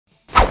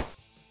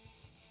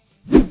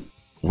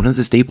One of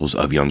the staples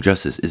of Young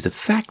Justice is the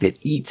fact that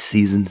each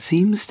season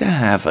seems to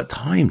have a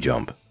time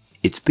jump.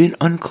 It's been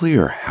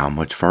unclear how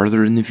much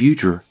farther in the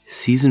future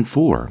Season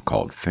 4,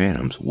 called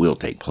Phantoms, will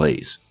take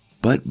place.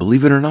 But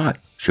believe it or not,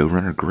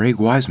 showrunner Greg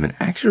Weisman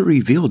actually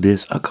revealed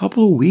this a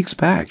couple of weeks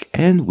back,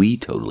 and we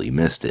totally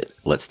missed it.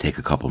 Let's take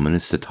a couple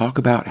minutes to talk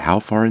about how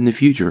far in the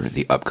future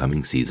the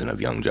upcoming season of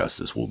Young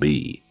Justice will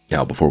be.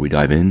 Now, before we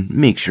dive in,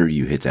 make sure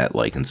you hit that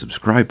like and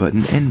subscribe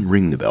button and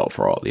ring the bell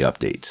for all the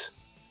updates.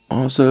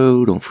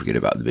 Also, don't forget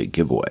about the big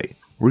giveaway.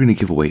 We're going to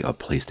give away a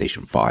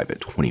PlayStation 5 at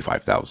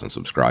 25,000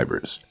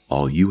 subscribers.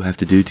 All you have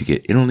to do to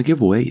get in on the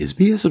giveaway is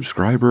be a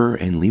subscriber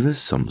and leave us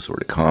some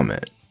sort of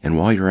comment. And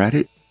while you're at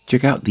it,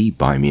 check out the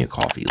Buy Me a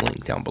Coffee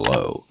link down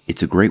below.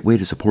 It's a great way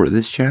to support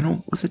this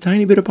channel with a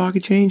tiny bit of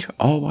pocket change,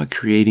 all while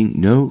creating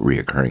no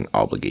reoccurring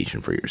obligation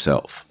for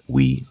yourself.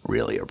 We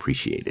really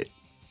appreciate it.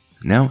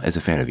 Now, as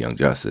a fan of Young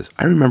Justice,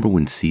 I remember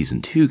when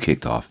Season 2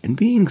 kicked off and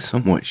being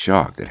somewhat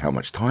shocked at how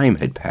much time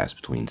had passed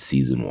between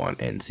Season 1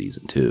 and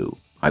Season 2.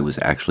 I was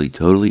actually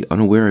totally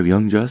unaware of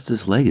Young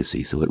Justice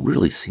Legacy, so it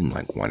really seemed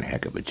like one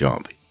heck of a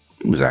jump.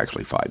 It was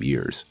actually 5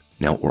 years.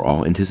 Now, we're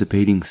all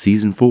anticipating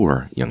Season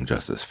 4, Young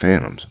Justice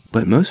Phantoms,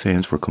 but most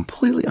fans were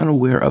completely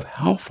unaware of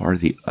how far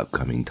the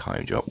upcoming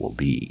time jump will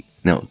be.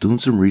 Now, doing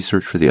some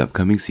research for the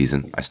upcoming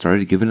season, I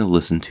started giving a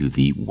listen to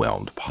the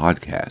Whelmed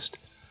podcast.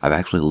 I've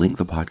actually linked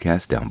the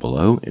podcast down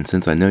below, and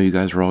since I know you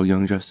guys are all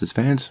Young Justice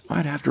fans,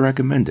 I'd have to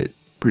recommend it.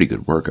 Pretty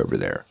good work over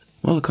there.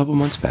 Well, a couple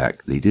months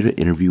back, they did an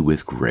interview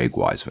with Greg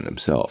Weisman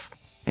himself.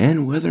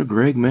 And whether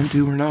Greg meant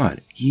to or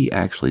not, he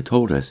actually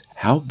told us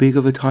how big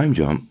of a time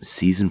jump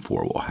Season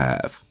 4 will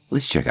have.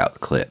 Let's check out the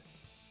clip.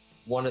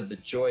 One of the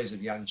joys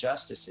of Young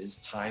Justice is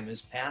time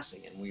is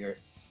passing, and we are,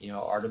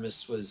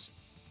 Artemis was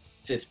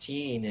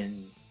 15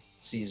 in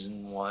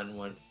Season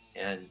 1,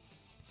 and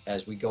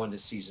as we go into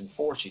Season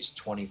 4, she's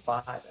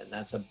 25, and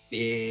that's a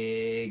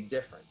big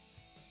difference.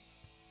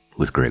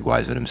 With Greg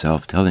Weisman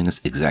himself telling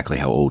us exactly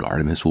how old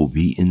Artemis will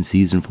be in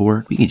Season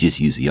 4, we can just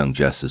use the Young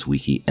Justice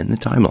Wiki and the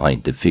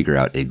timeline to figure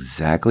out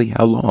exactly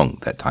how long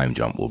that time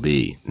jump will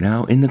be.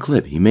 Now, in the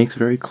clip, he makes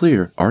very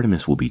clear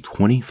Artemis will be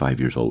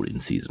 25 years old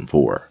in Season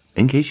 4.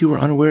 In case you were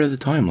unaware of the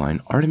timeline,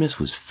 Artemis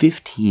was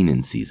 15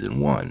 in Season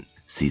 1.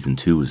 Season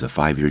 2 was a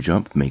 5-year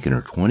jump, making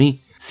her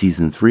 20.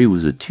 Season 3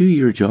 was a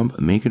 2-year jump,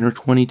 making her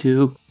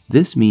 22.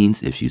 This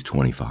means if she's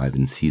 25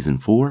 in Season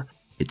 4,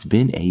 it's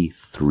been a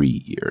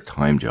 3-year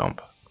time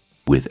jump.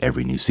 With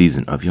every new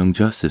season of Young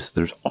Justice,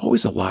 there's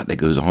always a lot that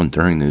goes on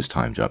during those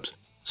time jumps,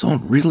 so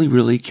I'm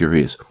really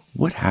curious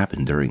what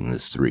happened during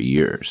this 3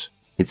 years.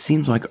 It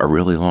seems like a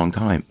really long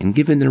time, and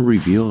given the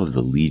reveal of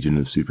the Legion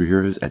of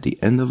Superheroes at the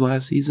end of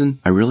last season,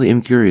 I really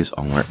am curious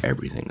on where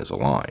everything is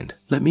aligned.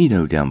 Let me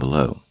know down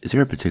below, is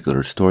there a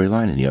particular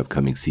storyline in the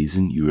upcoming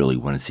season you really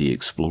want to see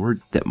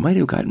explored that might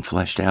have gotten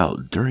fleshed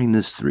out during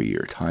this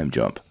 3-year time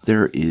jump?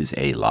 There is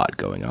a lot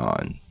going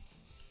on.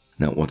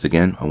 Now, once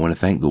again, I want to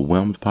thank the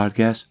Whelmed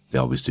podcast. They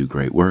always do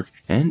great work,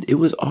 and it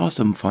was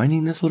awesome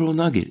finding this little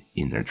nugget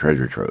in their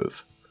treasure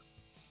trove.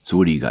 So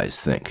what do you guys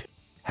think?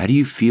 How do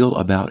you feel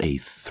about a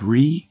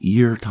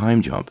 3-year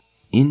time jump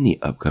in the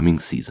upcoming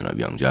season of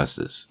Young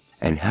Justice?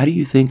 And how do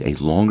you think a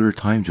longer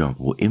time jump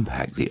will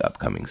impact the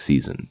upcoming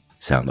season?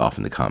 Sound off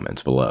in the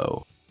comments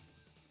below.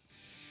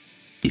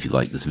 If you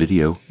like this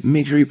video,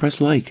 make sure you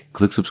press like,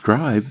 click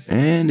subscribe,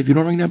 and if you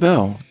don't ring that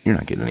bell, you're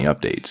not getting any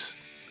updates.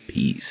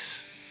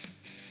 Peace.